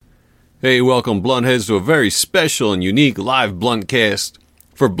Hey, welcome Blunt-Heads to a very special and unique live Bluntcast.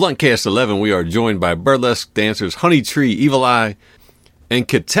 For Bluntcast 11, we are joined by burlesque dancers Honeytree, EvilEye, and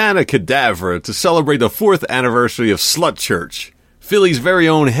Kitana Kedavra to celebrate the 4th anniversary of SLUTCHURCH, Philly's very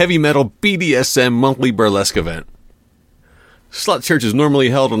own heavy metal BDSM monthly burlesque event. SLUTCHURCH is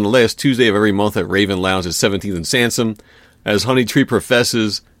normally held on the last Tuesday of every month at Raven Lounge at 17th and Sansom. As Honeytree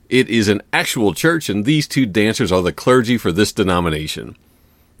professes, it is an actual church, and these two dancers are the clergy for this denomination.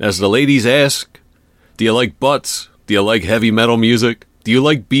 As the ladies ask, do you like butts? Do you like heavy metal music? Do you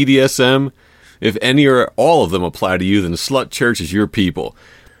like BDSM? If any or all of them apply to you, then SLUTCHURCH is your people.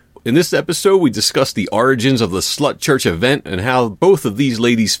 In this episode, we discuss the origins of the SLUTCHURCH event and how both of these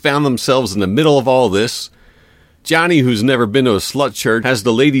ladies found themselves in the middle of all this. Johnny, who's never been to a SLUTCHURCH, has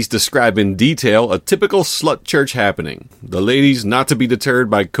the ladies describe in detail a typical SLUTCHURCH happening. The ladies, not to be deterred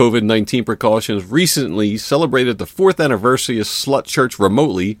by COVID-19 precautions, recently celebrated the 4th anniversary of SLUTCHURCH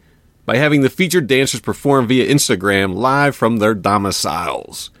remotely by having the featured dancers perform via Instagram live from their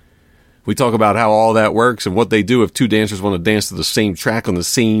domiciles. We talk about how all that works and what they do if two dancers want to dance to the same track on the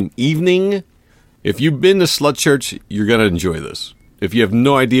same evening. If you've been to SLUTCHURCH, you're going to enjoy this. If you have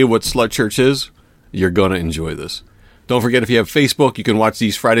no idea what SLUTCHURCH is, you're going to enjoy this. Don't forget, if you have Facebook, you can watch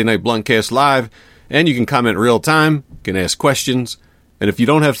these Friday Night Bluntcasts live, and you can comment real time, you can ask questions. And if you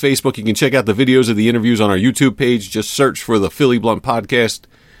don't have Facebook, you can check out the videos of the interviews on our YouTube page. Just search for the Philly Blunt Podcast,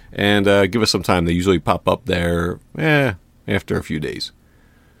 and give us some time. They usually pop up there after a few days.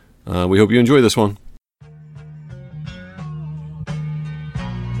 We hope you enjoy this one.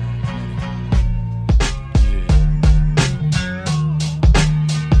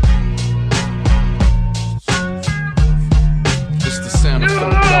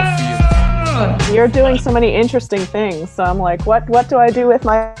 You're doing so many interesting things, so I'm like, what do I do with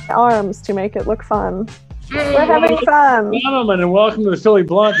my arms to make it look fun? We're having fun. Gentlemen, and welcome to the Philly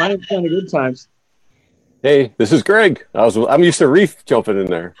Blunt. My name's Kind of Good Times. Hey, this is Greg. I'm used to Reef jumping in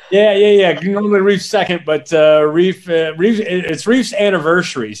there. Yeah. Normally Reef's second, but it's Reef's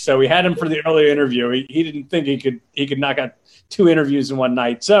anniversary, so we had him for the earlier interview. He didn't think he could knock out 2 interviews in one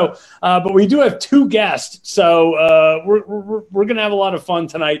night. So, but we do have 2 guests, so we're gonna have a lot of fun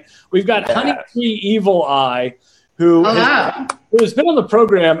tonight. We've got Honeytree EvilEye, who has been on the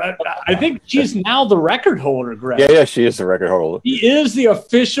program. I think she's now the record holder, Greg. Yeah, she is the record holder. He is the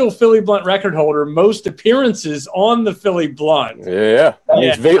official Philly Blunt record holder, most appearances on the Philly Blunt. Yeah.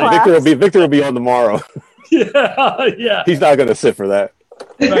 Victor will be on tomorrow. Yeah. He's not going to sit for that.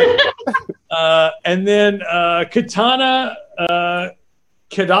 Right. And then Kitana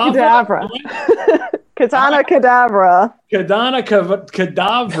Kedavra. Kitana Kedavra.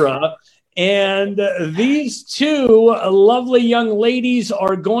 Kedavra. And these 2 lovely young ladies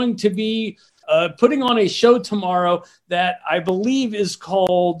are going to be putting on a show tomorrow that I believe is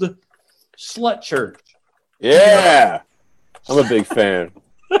called SLUTCHURCH. Yeah. I'm a big fan.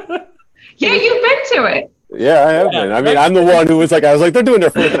 Yeah, you've been to it. Yeah, I have been. I mean, I'm the one who was like, they're doing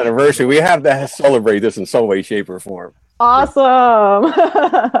their 4th anniversary. We have to celebrate this in some way, shape, or form. Awesome.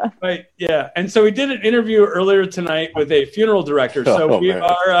 Right, yeah. And so we did an interview earlier tonight with a funeral director. So we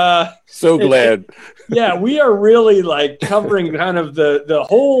are so glad. Yeah, we are really like covering kind of the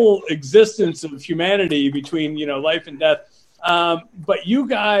whole existence of humanity between, life and death. But you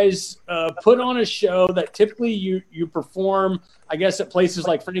guys put on a show that typically you perform, I guess, at places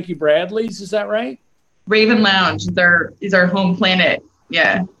like Frankie Bradley's. Is that right? Raven Lounge is our home planet.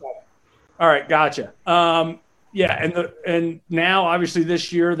 Yeah. All right, gotcha. Yeah, and now obviously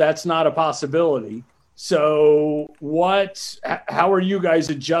this year that's not a possibility. So how are you guys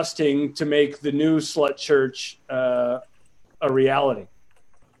adjusting to make the new SLUTCHURCH a reality?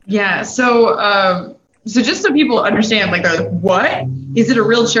 Yeah, so just so people understand, like, they're like, what? Is it a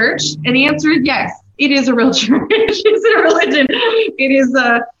real church? And the answer is yes, it is a real church. It's a religion.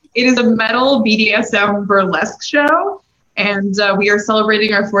 It is a metal BDSM burlesque show. And we are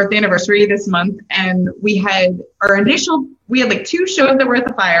celebrating our 4th anniversary this month. And we had like 2 shows that were at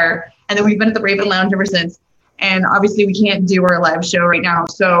the Fire. And then we've been at the Raven Lounge ever since. And obviously we can't do our live show right now.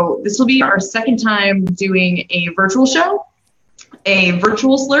 So this will be our 2nd time doing a virtual show, a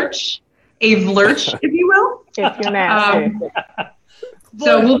virtual slurch, a vlurch, if you will. If you're nasty.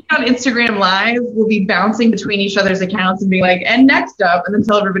 So we'll be on Instagram Live. We'll be bouncing between each other's accounts and be like, and next up, and then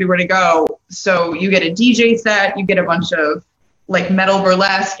tell everybody where to go. So you get a DJ set, you get a bunch of like metal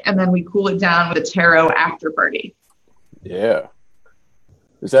burlesque, and then we cool it down with a tarot after party. Yeah.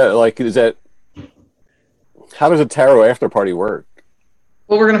 How does a tarot after party work?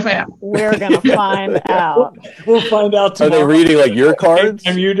 Well, we're going to find out. We're going to find out. We'll find out tomorrow. Are they reading like your cards?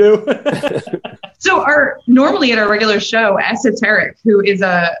 And you do? So normally at our regular show, Esoteric, who is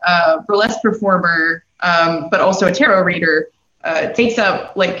a burlesque performer, but also a tarot reader, takes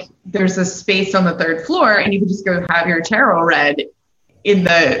up, like, there's a space on the third floor, and you can just go have your tarot read in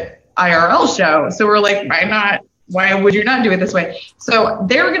the IRL show. So we're like, why would you not do it this way? So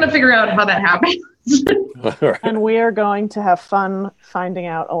they're going to figure out how that happens. Right. And we are going to have fun finding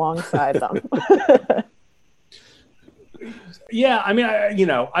out alongside them. Yeah, I mean,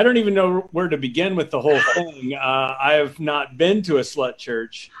 I don't even know where to begin with the whole thing. I have not been to a slut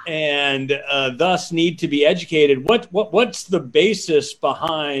church, and thus need to be educated. What's the basis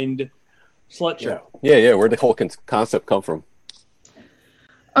behind slut church? Yeah. Where'd the whole concept come from?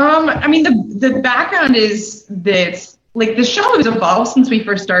 I mean, the background is that, like, the show has evolved since we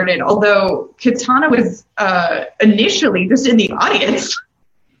first started. Although Kitana was initially just in the audience.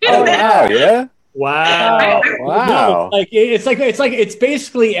 Oh wow! Yeah. Wow! Wow! No, it's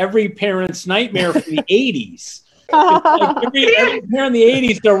basically every parent's nightmare from the '80s. Every parent in the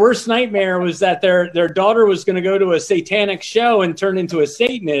 '80s, their worst nightmare was that their daughter was going to go to a satanic show and turn into a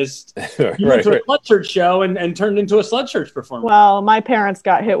Satanist. You went to a slut church show and turned into a slut church performer. Well, my parents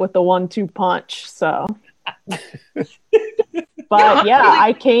got hit with the 1-2 punch, so. But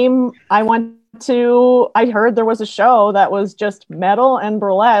yeah, I heard there was a show that was just metal and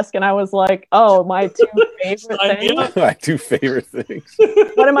burlesque, and I was like, oh, my two favorite things. My two favorite things.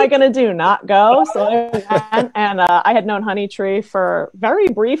 What am I going to do? Not go? So I went, and I had known Honeytree for very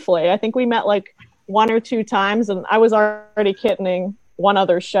briefly. I think we met like 1 or 2 times, and I was already kittening one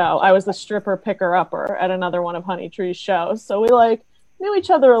other show. I was the stripper picker-upper at another one of Honeytree's shows. So we knew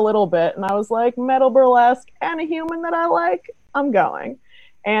each other a little bit, and I was like, metal burlesque and a human that I like, I'm going.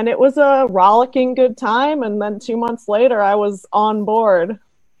 And it was a rollicking good time, and then 2 months later, I was on board.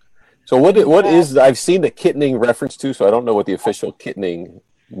 So what is, I've seen the kittening reference to, so I don't know what the official kittening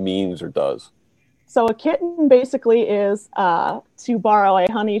means or does. So a kitten basically is, to borrow a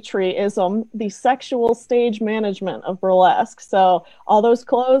Honeytree-ism, the sexual stage management of burlesque. So all those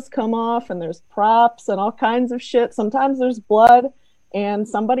clothes come off, and there's props and all kinds of shit. Sometimes there's blood, and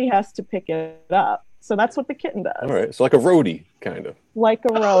somebody has to pick it up. So that's what the kitten does. All right. So like a roadie, kind of. Like a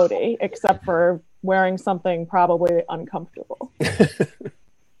roadie, except for wearing something probably uncomfortable.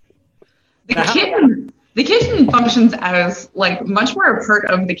 The kitten functions as, like, much more a part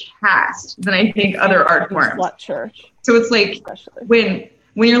of the cast than I think other art forms. SLUTCHURCH. So it's like, especially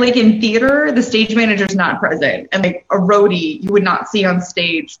when you're, like, in theater, the stage manager's not present, and, like, a roadie you would not see on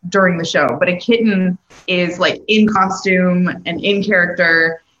stage during the show. But a kitten is, like, in costume and in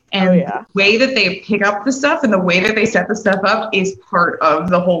character. And the way that they pick up the stuff and the way that they set the stuff up is part of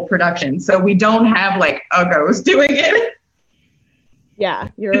the whole production. So we don't have, like, uggos doing it. Yeah,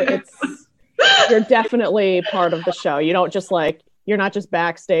 you're definitely part of the show. You don't just, like, you're not just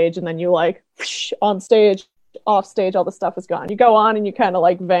backstage and then you, like, on stage, off stage, all the stuff is gone. You go on and you kind of,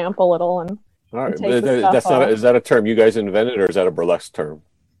 like, vamp a little and all right. Take the stuff off. Is that a term you guys invented, or is that a burlesque term?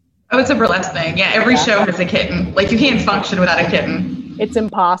 Oh, it's a burlesque thing. Yeah, every show has a kitten. Like, you can't function without a kitten. It's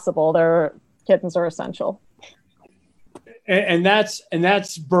impossible. Kittens are essential. And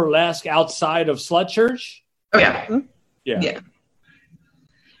that's burlesque outside of Slut Church? Oh, yeah. Mm-hmm. Yeah.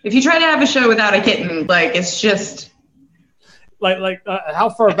 If you try to have a show without a kitten, like, it's just... how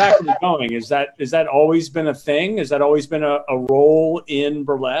far back are we going? Is that always been a thing? Has that always been a role in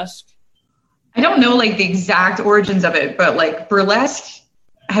burlesque? I don't know, like, the exact origins of it, but, like, burlesque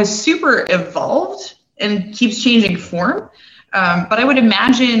has super evolved and keeps changing form. But I would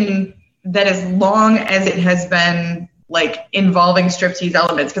imagine that as long as it has been, like, involving striptease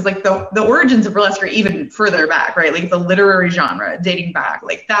elements, because, like, the origins of burlesque are even further back, right? Like, the literary genre dating back,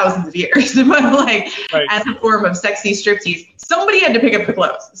 like, thousands of years. But, like, as a form of sexy striptease, somebody had to pick up the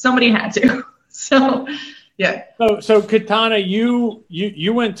clothes. Somebody had to. So, yeah. So Kitana,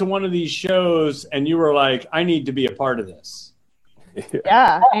 you went to one of these shows and you were like, I need to be a part of this.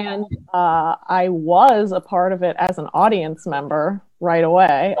 Yeah, and I was a part of it as an audience member right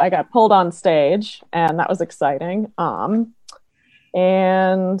away. I got pulled on stage, and that was exciting. And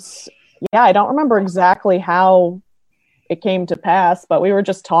yeah, I don't remember exactly how it came to pass, but we were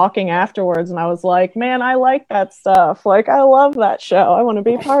just talking afterwards, and I was like, man, I like that stuff. Like, I love that show. I want to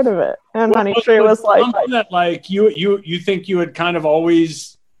be part of it. And Honeytree was like... that, like, you think you had kind of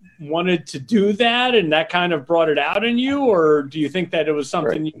always... wanted to do that and that kind of brought it out in you, or do you think that it was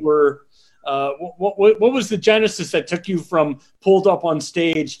something you were what was the genesis that took you from pulled up on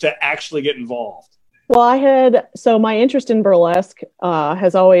stage to actually get involved? Well, my interest in burlesque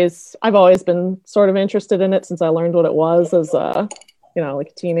I've always been sort of interested in it since I learned what it was as like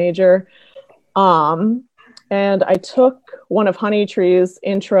a teenager. And I took one of Honeytree's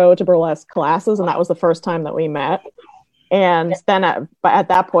intro to burlesque classes, and that was the first time that we met. And then at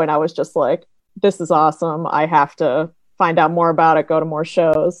that point, I was just like, this is awesome. I have to find out more about it, go to more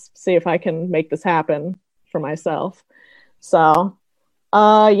shows, see if I can make this happen for myself. So,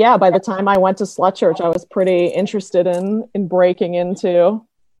 by the time I went to SLUTCHURCH, I was pretty interested in breaking into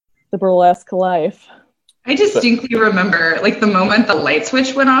the burlesque life. I distinctly remember like the moment the light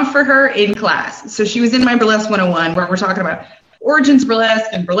switch went off for her in class. So she was in my Burlesque 101 where we're talking about origins burlesque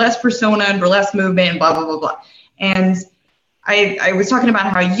and burlesque persona and burlesque movement and blah, blah, blah, blah. And I was talking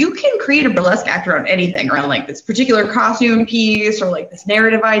about how you can create a burlesque act around anything, around like this particular costume piece or like this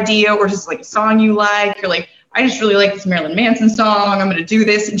narrative idea or just like a song you like. You're like, I just really like this Marilyn Manson song. I'm going to do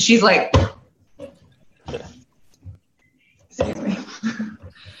this. And she's like, excuse me,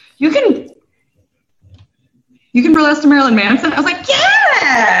 you can burlesque to Marilyn Manson? I was like,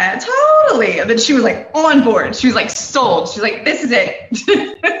 yeah, totally. And then she was like on board. She was like sold. She's like, this is it.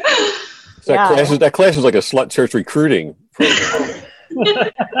 So that class is like a SLUTCHURCH recruiting program.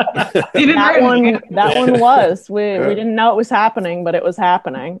 that one was. We didn't know it was happening, but it was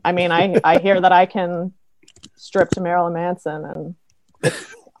happening. I mean, I hear that I can strip to Marilyn Manson, and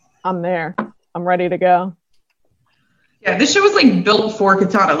I'm there. I'm ready to go. Yeah, this show was like built for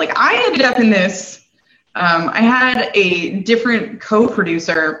Kitana. Like I ended up in this. I had a different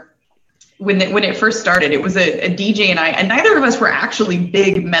co-producer when it first started. It was a DJ and neither of us were actually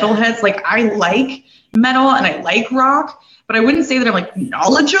big metalheads. Like I like metal and I like rock, but I wouldn't say that I'm like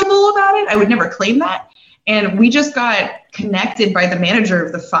knowledgeable about it. I would never claim that. And we just got connected by the manager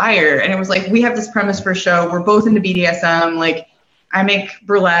of the Fire. And it was like, we have this premise for a show. We're both into BDSM. Like I make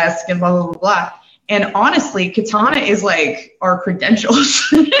burlesque and blah, blah, blah, blah. And honestly, Kitana is like our credentials.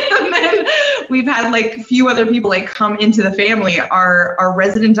 And then we've had like a few other people like come into the family. Our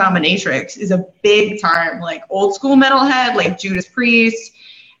resident dominatrix is a big time, like old school metalhead, like Judas Priest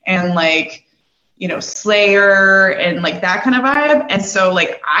and like, you know, Slayer and like that kind of vibe. And so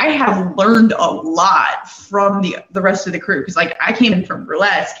like I have learned a lot from the rest of the crew because like I came in from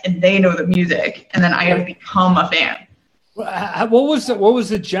burlesque and they know the music and then I have become a fan. What was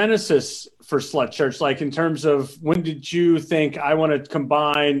the genesis for SLUTCHURCH, like in terms of when did you think I want to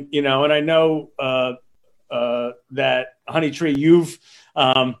combine, you know, and I know that Honeytree, you've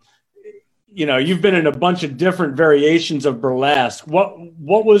been in a bunch of different variations of burlesque.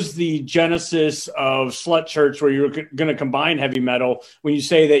 What was the genesis of SLUTCHURCH where you were going to combine heavy metal when you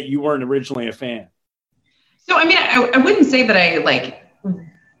say that you weren't originally a fan? So, I mean, I wouldn't say that I like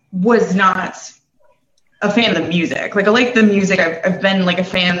was not a fan of the music. Like I like the music. I've been like a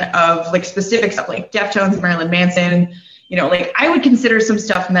fan of like specific stuff like Deftones, Marilyn Manson, you know, like I would consider some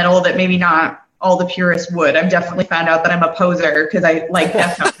stuff metal that maybe not all the purists would. I've definitely found out that I'm a poser because I like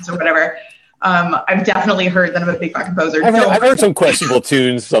Deftones or whatever. I've definitely heard that I'm a big fucking poser. I've heard some questionable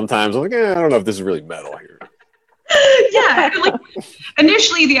tunes sometimes. I'm like, I don't know if this is really metal here. Yeah. Like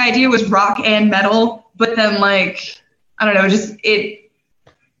initially the idea was rock and metal, but then like, I don't know, just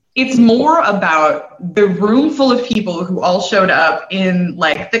it's more about the room full of people who all showed up in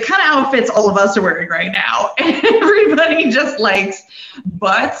like the kind of outfits all of us are wearing right now. And everybody just likes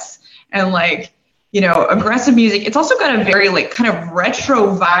butts and like, you know, aggressive music. It's also got a very like kind of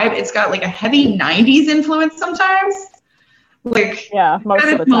retro vibe. It's got like a heavy 90s influence sometimes. Like most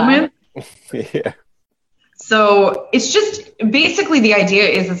of the time. Yeah. So it's just basically the idea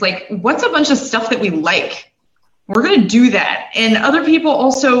is like, what's a bunch of stuff that we like? We're going to do that. And other people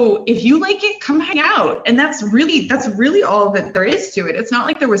also, if you like it, come hang out. And that's really all that there is to it. It's not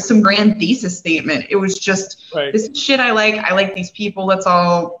like there was some grand thesis statement. It was just This shit I like these people. Let's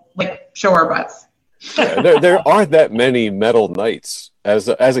all like show our butts. Yeah, there aren't that many metal nights as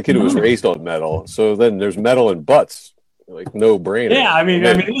a kid who was raised on metal. So then there's metal and butts. Like no brainer. Yeah, I mean,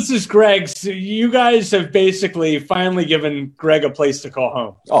 this is Greg's. You guys have basically finally given Greg a place to call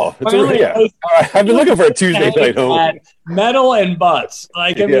home. Oh, I've been looking for a Tuesday night home. Metal and butts.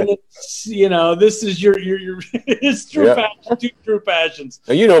 Like, I mean, it's, you know, this is your it's true passion, two true passions.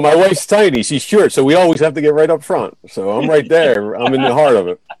 And you know, my wife's tiny. She's short, so we always have to get right up front. So I'm right there. I'm in the heart of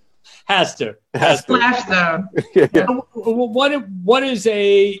it. Has to. Splash zone. What is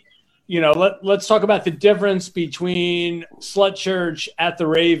a... You know, let's talk about the difference between SLUTCHURCH at the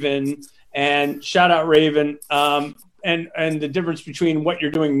Raven and shout out Raven, and the difference between what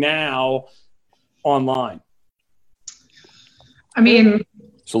you're doing now online. I mean,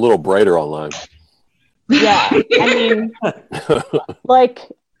 it's a little brighter online. Yeah, I mean, like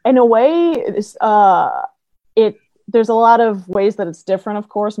in a way, there's a lot of ways that it's different. Of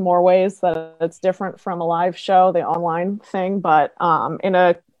course, more ways that it's different from a live show, the online thing, but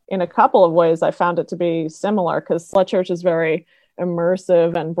in a couple of ways, I found it to be similar, because SLUTCHURCH is very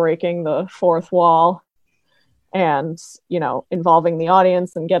immersive and breaking the fourth wall and, you know, involving the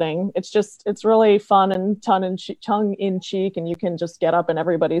audience and it's really fun and tongue in cheek, and you can just get up in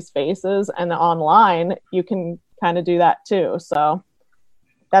everybody's faces. And online, you can kind of do that too. So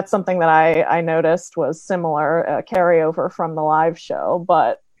that's something that I noticed was similar, carryover from the live show.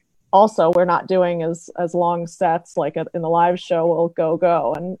 But also, we're not doing as long sets. Like in the live show, we'll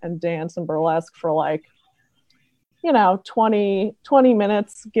go and dance and burlesque for like, you know, 20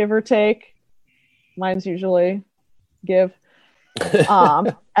 minutes, give or take. Mine's usually give.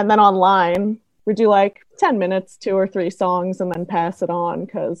 And then online, we do like 10 minutes, 2 or 3 songs, and then pass it on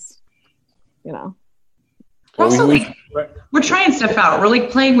because, you know. Also, like, we're trying stuff out. We're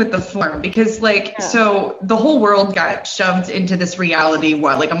like playing with the form because, like, so the whole world got shoved into this reality,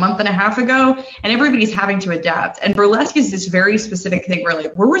 like a month and a half ago, and everybody's having to adapt. And burlesque is this very specific thing where,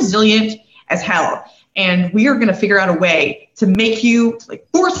 like, we're resilient as hell, and we are going to figure out a way to make you, like,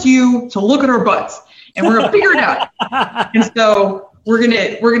 force you to look at our butts, and we're going to figure it out. And so we're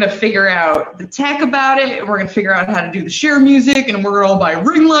gonna figure out the tech about it, and we're gonna figure out how to do the share music, and we're gonna all buy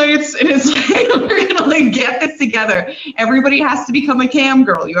ring lights, and it's like we're gonna like get this together. Everybody has to become a cam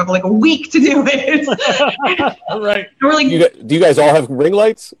girl. You have like a week to do it. Right. And we're like, do you guys all have ring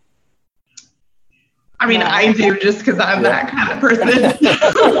lights? I mean, I do, just because I'm that kind of person.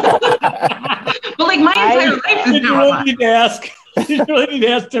 But like my entire life is now. You really need to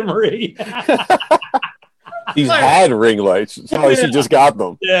ask to Marie. He's had ring lights. So she just got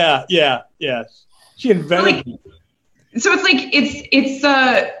them. Yeah. She invented them. So it's like it's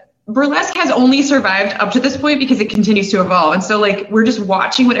burlesque has only survived up to this point because it continues to evolve. And so like we're just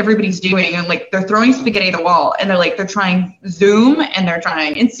watching what everybody's doing, and like they're throwing spaghetti at the wall, and they're trying Zoom, and they're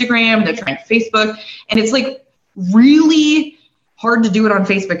trying Instagram, and they're trying Facebook, and it's like really hard to do it on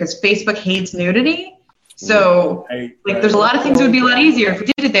Facebook because Facebook hates nudity. So, like, there's a lot of things that would be a lot easier if we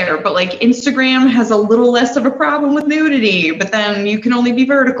did it there. But, like, Instagram has a little less of a problem with nudity. But then you can only be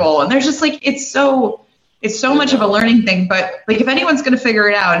vertical. And there's just, like, it's so much of a learning thing. But, like, if anyone's going to figure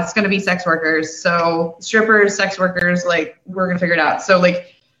it out, it's going to be sex workers. So, strippers, sex workers, like, we're going to figure it out. So,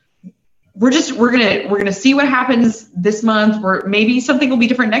 like, we're going to see what happens this month. Or maybe something will be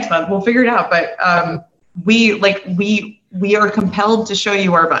different next month. We'll figure it out. But we are compelled to show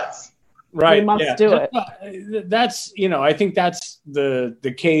you our butts. Right. We must do it. That's, you know, I think that's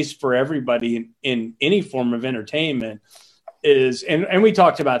the case for everybody in any form of entertainment is, and we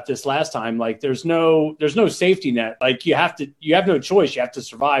talked about this last time, like there's no safety net. Like you have no choice. You have to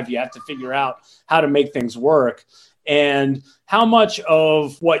survive. You have to figure out how to make things work. And how much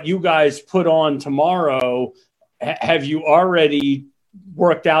of what you guys put on tomorrow have you already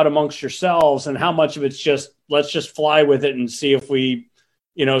worked out amongst yourselves, and how much of it's just, let's just fly with it and see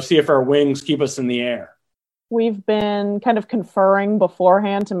if our wings keep us in the air? We've been kind of conferring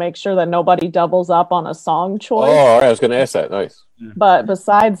beforehand to make sure that nobody doubles up on a song choice. Oh, all right. I was going to ask that. Nice. But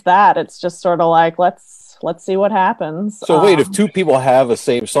besides that, it's just sort of like, let's see what happens. So wait, if 2 people have the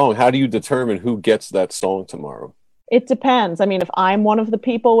same song, how do you determine who gets that song tomorrow? It depends. I mean, if I'm one of the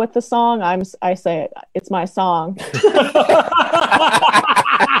people with the song, I say it's my song.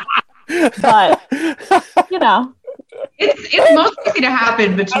 But, you know. It's most likely to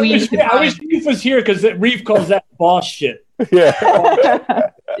happen between. I wish Reef was here because Reef calls that boss shit. Yeah.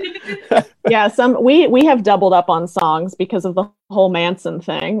 Yeah. We have doubled up on songs because of the whole Manson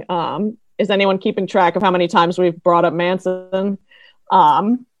thing. Is anyone keeping track of how many times we've brought up Manson?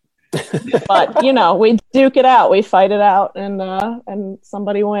 But you know, we duke it out, we fight it out, and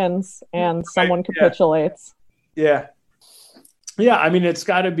somebody wins and someone capitulates. Yeah. I mean, it's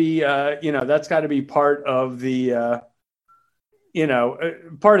got to be, that's got to be part of the.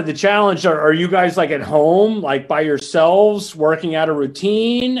 Part of the challenge. Are you guys like at home, like by yourselves, working out a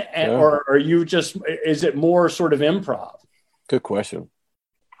routine, or are you is it more sort of improv? Good question.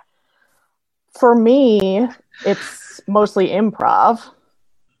 For me, it's mostly improv.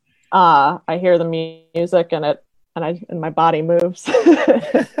 I hear the music and my body moves.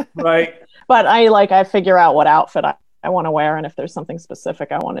 Right. But I figure out what outfit I want to wear and if there's something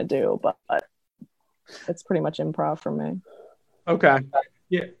specific I want to do, but it's pretty much improv for me. Okay.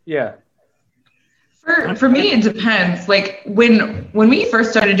 Yeah. For me, it depends. Like when we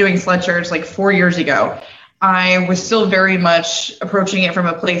first started doing SLUTCHURCH like 4 years ago, I was still very much approaching it from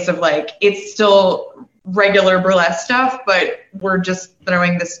a place of like, it's still regular burlesque stuff, but we're just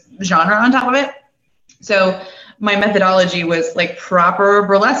throwing this genre on top of it. So my methodology was like proper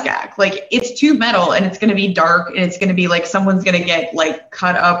burlesque act. Like it's too metal and it's going to be dark and it's going to be like someone's going to get like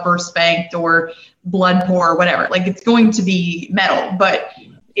cut up or spanked or blood pour or whatever. Like it's going to be metal, but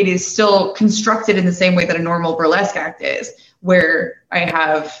it is still constructed in the same way that a normal burlesque act is, where I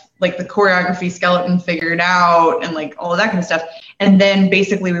have like the choreography skeleton figured out and like all of that kind of stuff. And then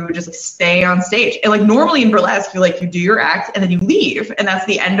basically we would just like stay on stage. And like normally in burlesque, you do your act and then you leave and that's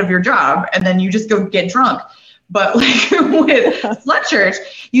the end of your job. And then you just go get drunk. But like with Slut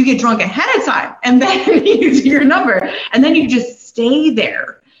Church, you get drunk ahead of time and then you do your number and then you just stay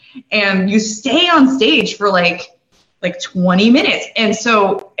there and you stay on stage for like 20 minutes. And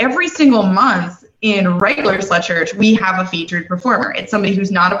so every single month in regular Slut Church, we have a featured performer. It's somebody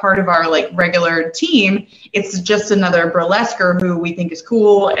who's not a part of our like regular team. It's just another burlesquer who we think is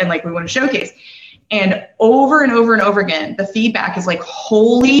cool and like we want to showcase. And over and over and over again, the feedback is like,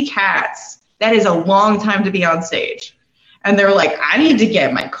 holy cats, that is a long time to be on stage. And they're like, I need to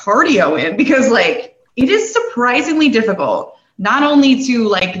get my cardio in because like it is surprisingly difficult not only to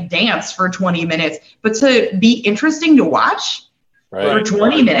like dance for 20 minutes, but to be interesting to watch for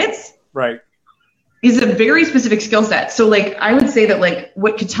 20 minutes. Right. Is a very specific skill set. So like I would say that like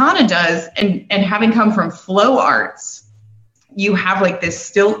what Kitana does and having come from flow arts, you have like this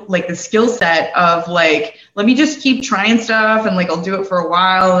still like the skill set of like, let me just keep trying stuff and like I'll do it for a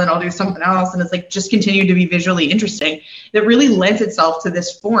while and I'll do something else and it's like just continue to be visually interesting. That really lends itself to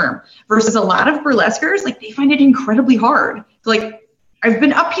this form versus a lot of burlesquers, like they find it incredibly hard. Like I've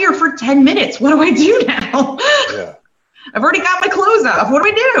been up here for 10 minutes. What do I do now? Yeah. I've already got my clothes off. What do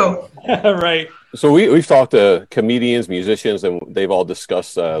I do? Right. So we've talked to comedians, musicians, and they've all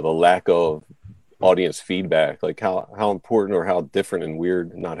discussed the lack of audience feedback. Like how important or how different and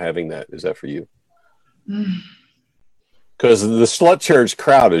weird not having that is that for you? Because the Slut Church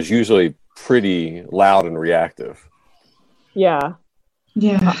crowd is usually pretty loud and reactive. Yeah.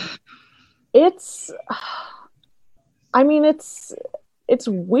 Yeah. It's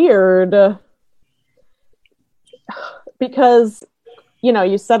weird because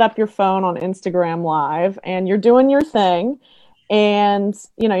you set up your phone on Instagram Live and you're doing your thing and,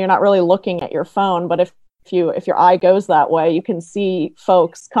 you're not really looking at your phone. But if your eye goes that way, you can see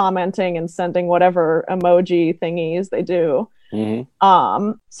folks commenting and sending whatever emoji thingies they do.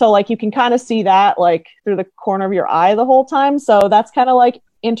 Mm-hmm. So like you can kind of see that like through the corner of your eye the whole time. So that's kind of like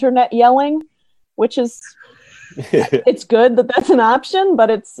internet yelling, which is, it's good that that's an option, but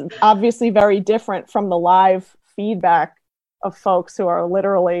it's obviously very different from the live feedback of folks who are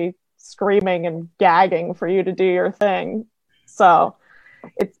literally screaming and gagging for you to do your thing. So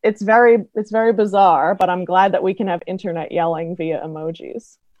it's very bizarre, but I'm glad that we can have internet yelling via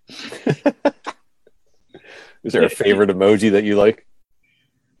emojis. Is there a favorite emoji that you like?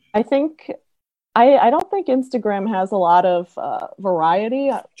 I think I don't think Instagram has a lot of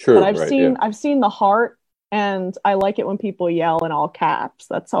variety. True, but I've seen the heart, and I like it when people yell in all caps.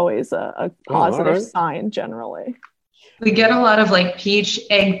 That's always a positive sign generally. We get a lot of like peach,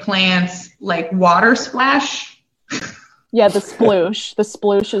 eggplants, like water splash. Yeah, the sploosh. The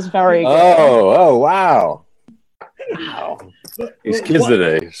sploosh is very good. Oh, wow. These kids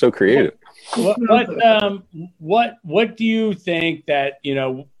today, so creative. What do you think that,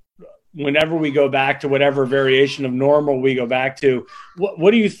 whenever we go back to whatever variation of normal we go back to,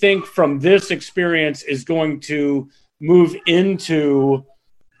 what do you think from this experience is going to move into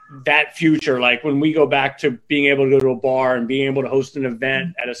that future? Like when we go back to being able to go to a bar and being able to host an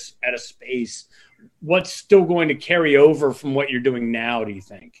event at a space, what's still going to carry over from what you're doing now, do you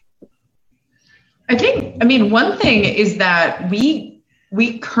think? One thing is that we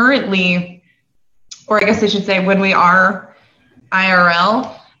currently, or I guess I should say when we are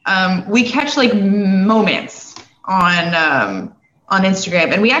IRL, we catch like moments on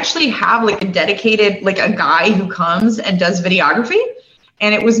Instagram, and we actually have like a dedicated, like a guy who comes and does videography.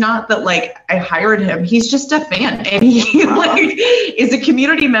 And it was not that like I hired him. He's just a fan. And he like is a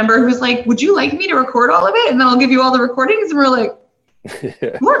community member who's like, would you like me to record all of it? And then I'll give you all the recordings. And we're like,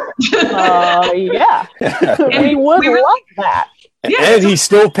 sure. Yeah. And we would love that. Yeah, and he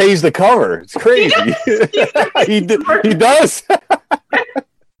still pays the cover. It's crazy. He does.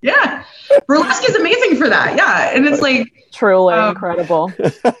 Yeah. Burlesque is amazing for that. Yeah. And it's like truly incredible.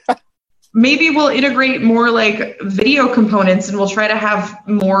 Maybe we'll integrate more like video components and we'll try to have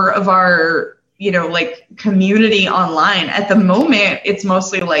more of our, like community online. At the moment, it's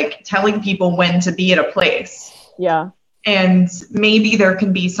mostly like telling people when to be at a place. Yeah. And maybe there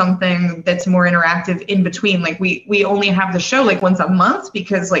can be something that's more interactive in between. Like we only have the show like once a month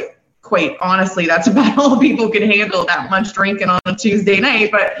because like, quite honestly, that's about all people can handle, that much drinking on a Tuesday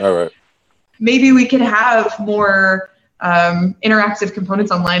night. But all right. Maybe we could have more interactive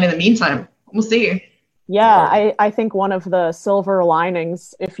components online in the meantime. We'll see. Yeah, I think one of the silver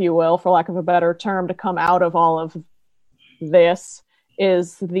linings, if you will, for lack of a better term, to come out of all of this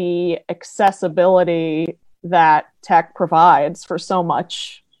is the accessibility that tech provides for so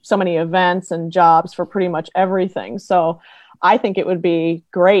many events and jobs for pretty much everything. So I think it would be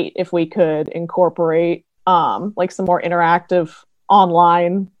great if we could incorporate like some more interactive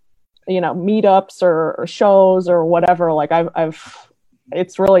online, meetups or shows or whatever. Like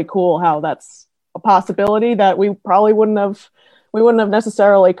it's really cool how that's a possibility that we probably wouldn't have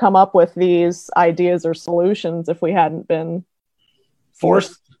necessarily come up with these ideas or solutions if we hadn't been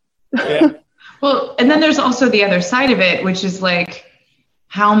forced. Yeah. Well, and then there's also the other side of it, which is like,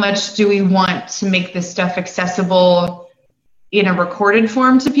 how much do we want to make this stuff accessible in a recorded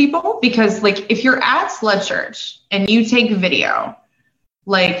form to people? Because like, if you're at SLUTCHURCH and you take video,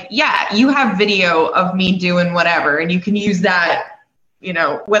 like, yeah, you have video of me doing whatever, and you can use that,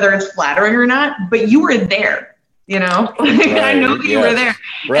 whether it's flattering or not, but you were there, Right, I know that you were there.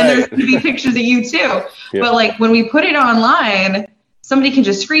 Right. And there's going to be pictures of you too. Yeah. But like, when we put it online, somebody can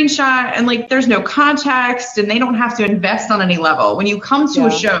just screenshot, and like, there's no context, and they don't have to invest on any level. When you come to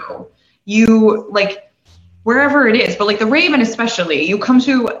a show, you like, wherever it is, but like the Raven especially,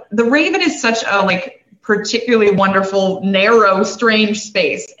 the Raven is such a like particularly wonderful, narrow, strange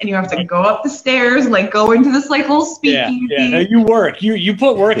space, and you have to go up the stairs and like go into this like little speakeasy. Yeah. No, you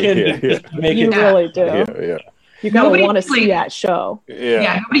put work in to make it. You really do. Yeah. You gotta want to see that show.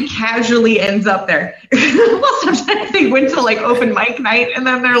 Yeah. Nobody casually ends up there. Well, sometimes they went to like open mic night, and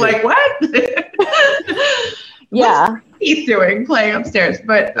then they're like, "What?" Yeah. What's Keith doing playing upstairs?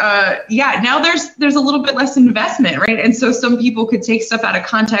 But now there's a little bit less investment, right? And so some people could take stuff out of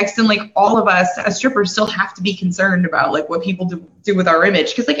context, and like all of us as strippers still have to be concerned about like what people do with our image,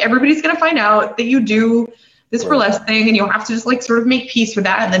 because like everybody's gonna find out that you do this burlesque thing, and you'll have to just like sort of make peace with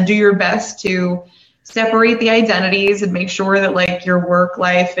that, and then do your best to separate the identities and make sure that like your work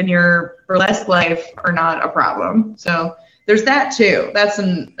life and your burlesque life are not a problem. So there's that too. That's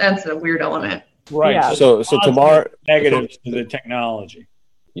a weird element. Right. Yeah. So tomorrow, negatives to the technology.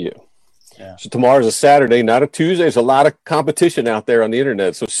 Yeah. So tomorrow's a Saturday, not a Tuesday. There's a lot of competition out there on the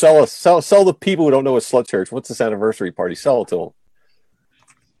internet. So sell the people who don't know what SLUTCHURCH. What's this anniversary party? Sell it to them.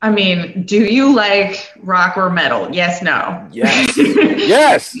 I mean, do you like rock or metal? Yes, no. Yes.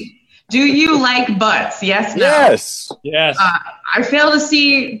 Yes. Do you like butts? Yes, no. Yes. I fail to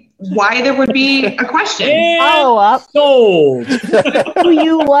see why there would be a question. Follow up. Sold. Do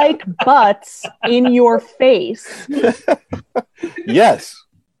you like butts in your face? Yes.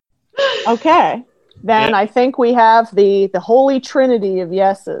 Okay. Then I think we have the holy trinity of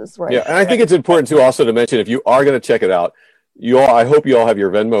yeses, right? Yeah, and I think it's important too also to mention, if you are going to check it out, I hope you all have your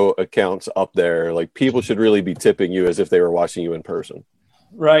Venmo accounts up there. Like, people should really be tipping you as if they were watching you in person.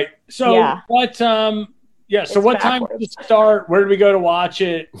 Right. So what? So what backwards. time does it start? Where do we go to watch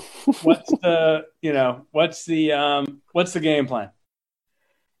it? What's the game plan?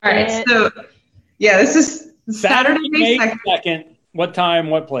 All right. So this is Saturday, May 2nd. What time?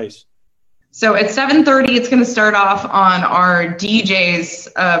 What place? So at 7:30, it's going to start off on our DJ's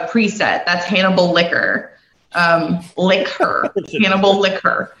preset. That's Hannibal Liquor. Hannibal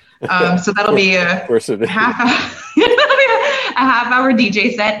Liquor. So that'll be a half-hour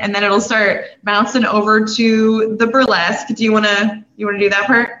DJ set, and then it'll start bouncing over to the burlesque. Do you wanna do that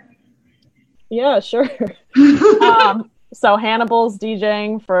part? Yeah, sure. So Hannibal's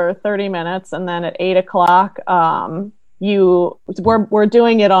DJing for 30 minutes, and then at 8:00, we're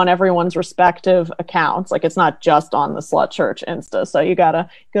doing it on everyone's respective accounts. Like, it's not just on the SLUTCHURCH Insta. So you gotta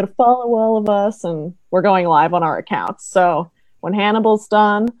follow all of us, and we're going live on our accounts. So when Hannibal's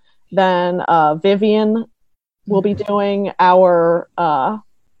done, then Vivian will be doing our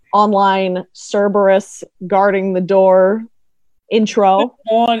online Cerberus guarding the door intro.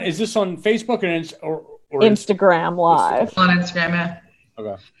 Is this on Facebook or Instagram Live? On Instagram, yeah.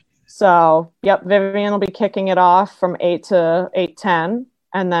 Okay. So, Vivian will be kicking it off from 8 to 8:10,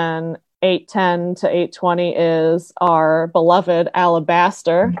 and then 8:10 to 8:20 is our beloved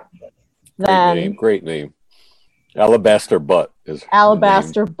Alabaster. Great name. Alabaster Butt is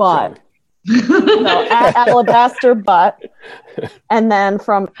Alabaster Butt. So at Alabaster Butt, and then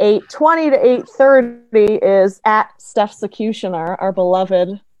from 8:20 to 8:30 is at Stephsecutioner, our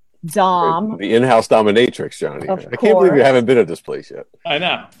beloved Dom, the in-house dominatrix, Johnny. Of I can't believe you haven't been at this place yet. I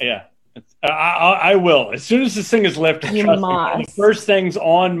know. Yeah, I will as soon as this thing is lifted. You must. Me, the first things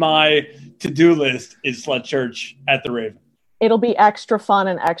on my to-do list is SLUTCHURCH at the Raven. It'll be extra fun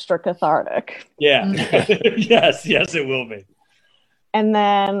and extra cathartic. Yeah. Yes, it will be. And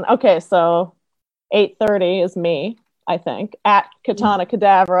then, so 8:30 is me, I think, at Kitana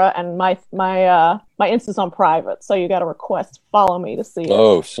Kedavra, and my Insta's on private, so you got to follow me to see it.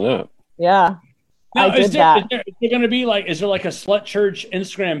 Oh, snap. Yeah. Now, I did that. Is there going to be is there like a Slut Church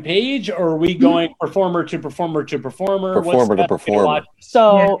Instagram page, or are we going performer to performer to performer? Performer to performer.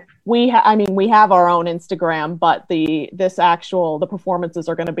 So we have our own Instagram, but the performances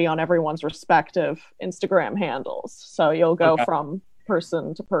are going to be on everyone's respective Instagram handles. So you'll go from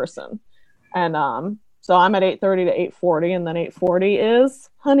person to person. And so I'm at 8:30 to 8:40, and then 8:40 is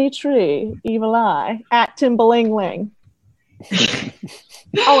Honeytree, EvilEye, at Timbalingling.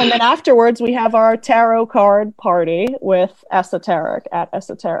 And then afterwards we have our tarot card party with Esoteric at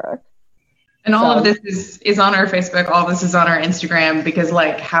Esoteric. And all of this is on our Facebook. All of this is on our Instagram because,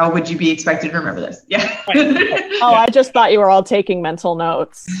 how would you be expected to remember this? Yeah. I just thought you were all taking mental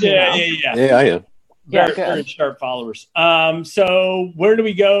notes. Yeah, I am. Very sharp followers. So where do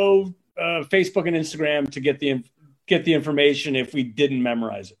we go? Facebook and Instagram to get the information if we didn't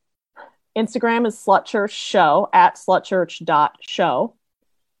memorize it. Instagram is SlutChurch Show at slutchurch.show.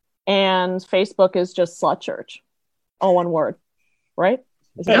 And Facebook is just SlutChurch. All one word, right?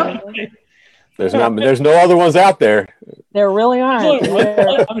 There's no other ones out there. There really aren't.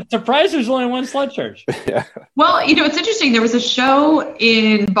 I'm surprised there's only one Slut Church. Yeah. Well, it's interesting. There was a show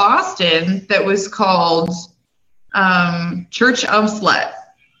in Boston that was called Church of Slut.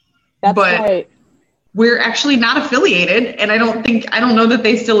 That's right. We're actually not affiliated, and I don't know that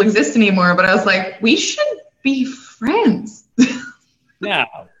they still exist anymore, but I was like, we should be friends. No,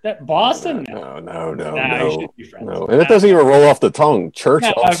 that Boston? No. You should be friends. No, and it doesn't even roll off the tongue. Church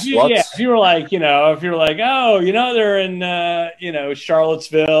of Sluts. If you were they're in,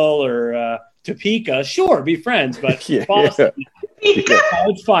 Charlottesville or Topeka, sure, be friends, but Boston,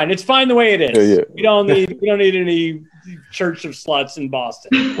 it's fine. It's fine the way it is. Yeah. We don't need any Church of Sluts in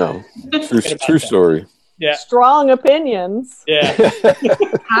Boston. No, true story. Yeah, strong opinions. Yeah,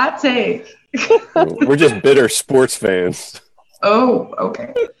 hot take. We're just bitter sports fans. Oh,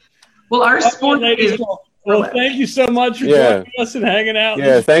 okay. Well, our sport is. Well, thank you so much for joining us and hanging out.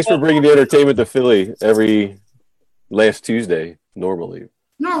 Yeah, thanks for bringing the entertainment to Philly every last Tuesday. Normally.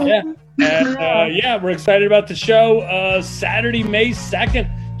 No. Yeah, and we're excited about the show. Saturday, May 2nd.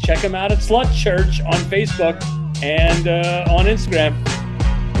 Check them out at Slut Church on Facebook and on Instagram.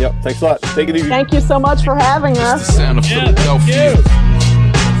 Yep. Thanks a lot. Take it easy. Thank you so much for having us. The sound of Philadelphia. Thank you.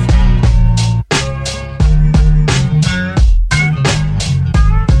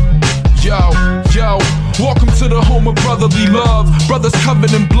 Yo, welcome to the home of brotherly love. Brothers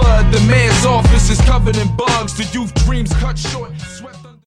covered in blood, the man's office is covered in bugs. The youth dreams cut short, swept